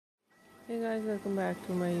Hey guys, welcome back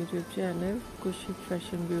to my YouTube channel, Kushik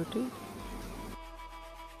Fashion Beauty.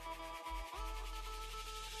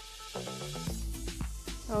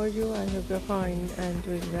 How are you? I hope you're fine and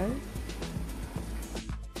doing well.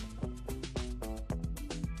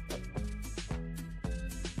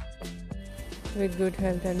 With good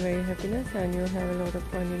health and very happiness, and you have a lot of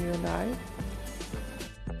fun in your life.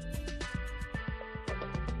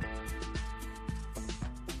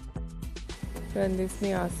 This is me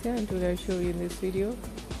Asya, and today I'll show you in this video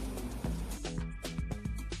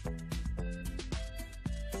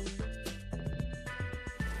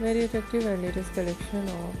very attractive and latest collection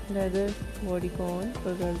of leather bodycon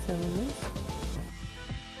for girls and women.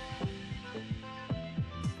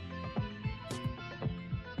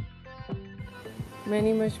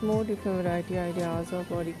 Many much more different variety ideas of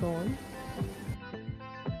bodycon.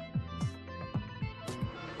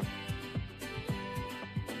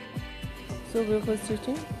 So beautiful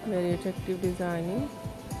stitching, very attractive designing.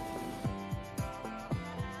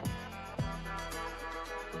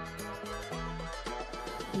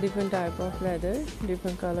 Different type of leather,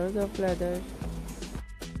 different colors of leather.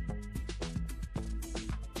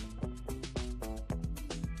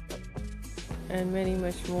 And many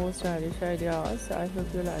much more stylish ideas. I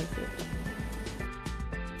hope you like it.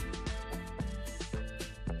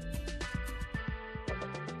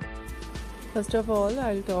 First of all,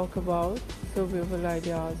 I'll talk about so beautiful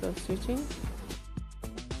ideas of stitching.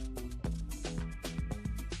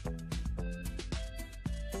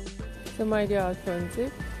 Some ideas front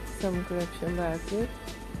zip, some collection back zip.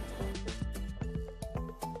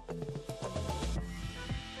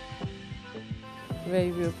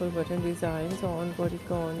 Very beautiful button designs on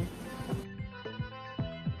bodycon.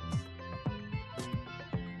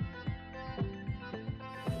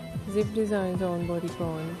 Zip designs on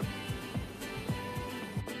bodycon.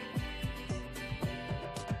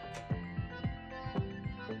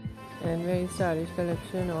 And very stylish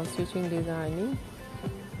collection of stitching designing.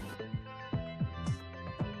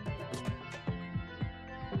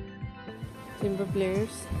 Timber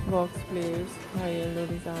plates, box plates, high yellow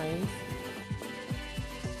designs.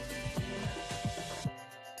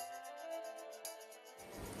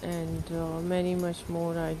 And many much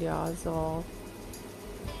more ideas of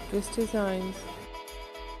twist designs.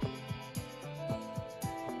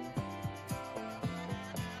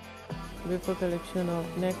 Beautiful collection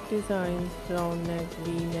of neck designs, round neck,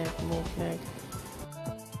 V-neck, mock neck.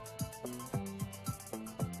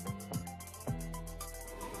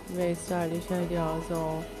 Very stylish ideas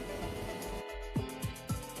of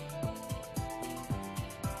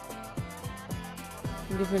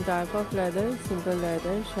different type of leather, simple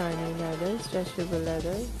leather, shiny leather, stretchable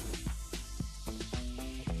leather.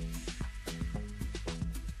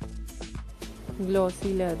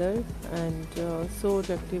 Glossy leather, and so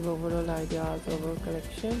attractive overall ideas of our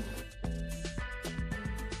collection.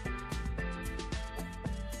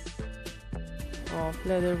 Of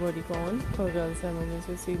leather bodycon for girls and women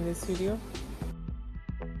to see in this video.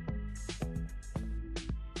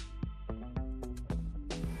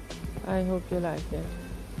 I hope you like it.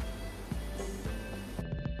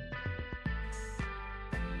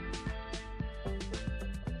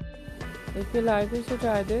 If you like it, so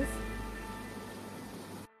try this.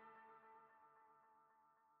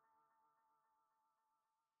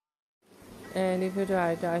 And if you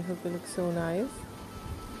try it, I hope it looks so nice.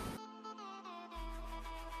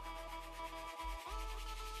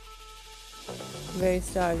 Very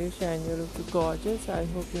stylish and you look gorgeous. I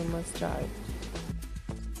hope you must try it.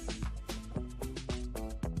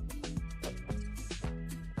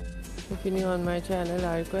 If you're new on my channel,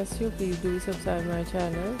 I request you please do subscribe my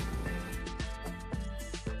channel.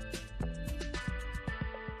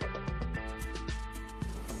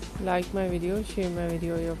 Like my video, share my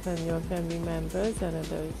video with your family members and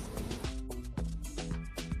others.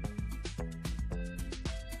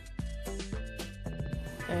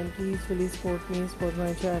 And please fully support me, support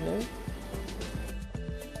my channel.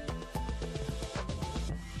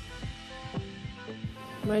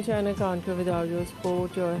 My channel can't go without your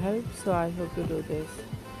support, your help, so I hope you do this.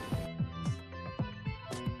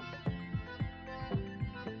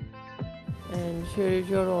 And share it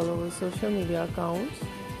your all over social media accounts.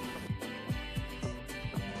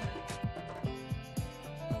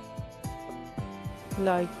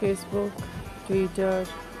 Like Facebook, Twitter,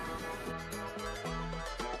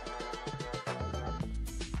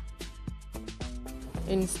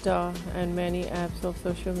 Insta, and many apps of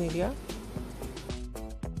social media.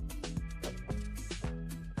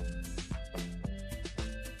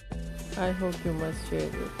 I hope you must share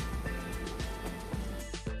it.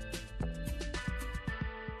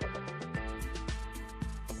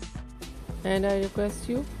 And I request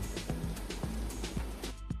you,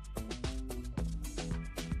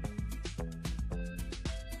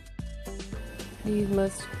 please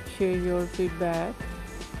must share your feedback,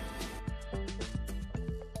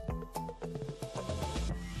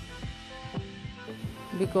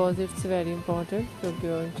 because it's very important for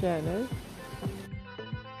your channel.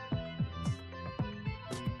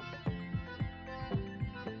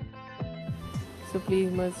 So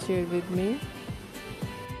please must share with me.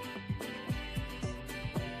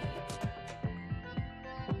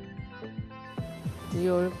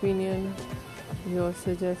 Your opinion, your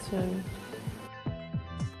suggestion,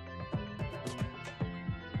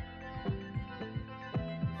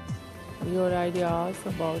 your ideas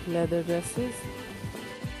about leather dresses.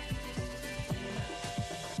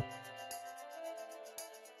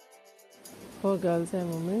 For girls and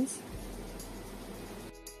women.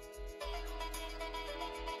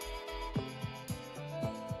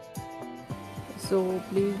 So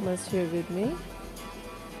please must share with me.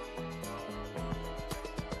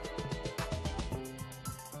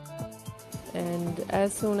 And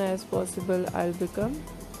as soon as possible I'll become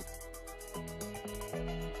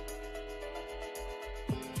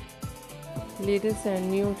latest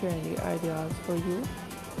and new trendy ideas for you.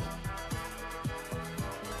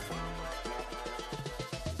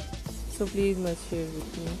 So please must share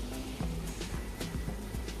with me.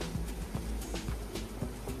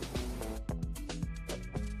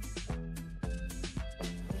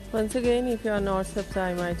 Once again, if you are not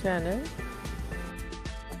subscribed my channel,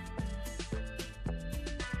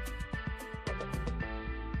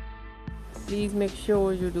 please make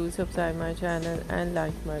sure you do subscribe my channel and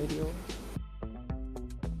like my video.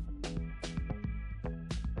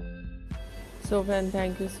 So friend,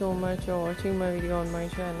 thank you so much for watching my video on my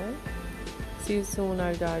channel. See you soon.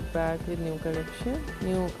 I'll get back with new collection,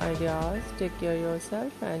 new ideas. Take care of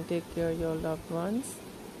yourself and take care of your loved ones.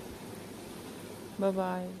 Bye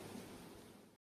bye.